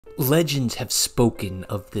Legends have spoken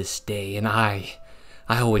of this day, and I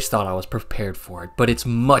always thought I was prepared for it, but it's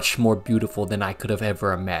much more beautiful than I could have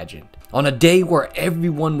ever imagined. On a day where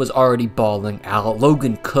everyone was already balling out,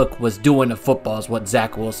 Logan Cook was doing to footballs what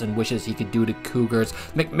Zach Wilson wishes he could do to Cougars,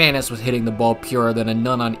 McManus was hitting the ball purer than a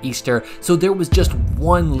nun on Easter, so there was just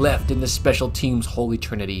one left in the special teams holy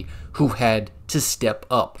trinity who had to step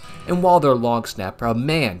up. And while their long snapper, a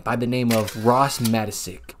man by the name of Ross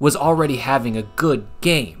Matisic, was already having a good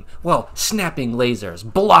game, well, snapping lasers,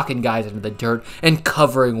 blocking guys into the dirt, and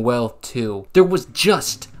covering well too, there was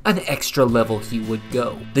just an extra level he would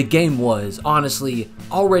go. The game was, honestly,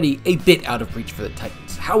 already a bit out of reach for the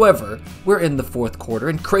Titans. However, we're in the fourth quarter,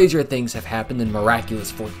 and crazier things have happened than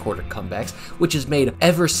miraculous fourth quarter comebacks, which is made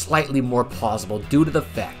ever slightly more plausible due to the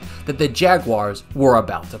fact that the Jaguars were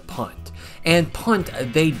about to punt. And punt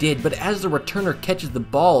they did, but as the returner catches the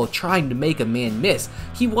ball trying to make a man miss,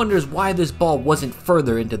 he wonders why this ball wasn't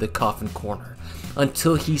further into the coffin corner.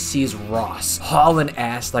 Until he sees Ross hauling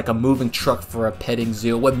ass like a moving truck for a petting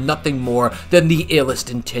zoo with nothing more than the illest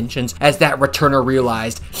intentions, as that returner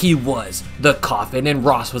realized he was the coffin and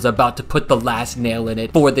Ross was about to put the last nail in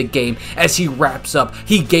it for the game. As he wraps up,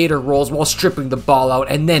 he gator rolls while stripping the ball out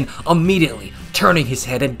and then immediately turning his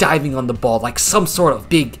head and diving on the ball like some sort of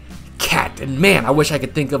big cat. And man, I wish I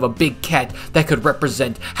could think of a big cat that could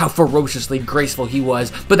represent how ferociously graceful he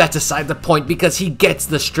was, but that's aside the point because he gets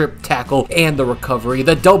the strip tackle and the recovery,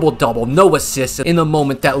 the double-double, no assists in the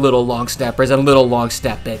moment that little long snappers and little long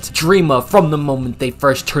snappettes dream of from the moment they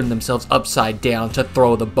first turn themselves upside down to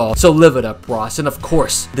throw the ball. So live it up, Ross. And of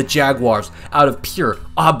course, the Jaguars, out of pure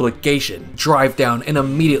obligation, drive down and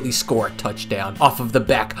immediately score a touchdown off of the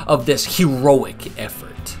back of this heroic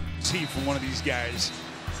effort. See from one of these guys.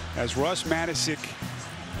 As Russ Matisic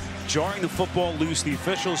jarring the football loose, the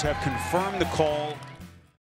officials have confirmed the call.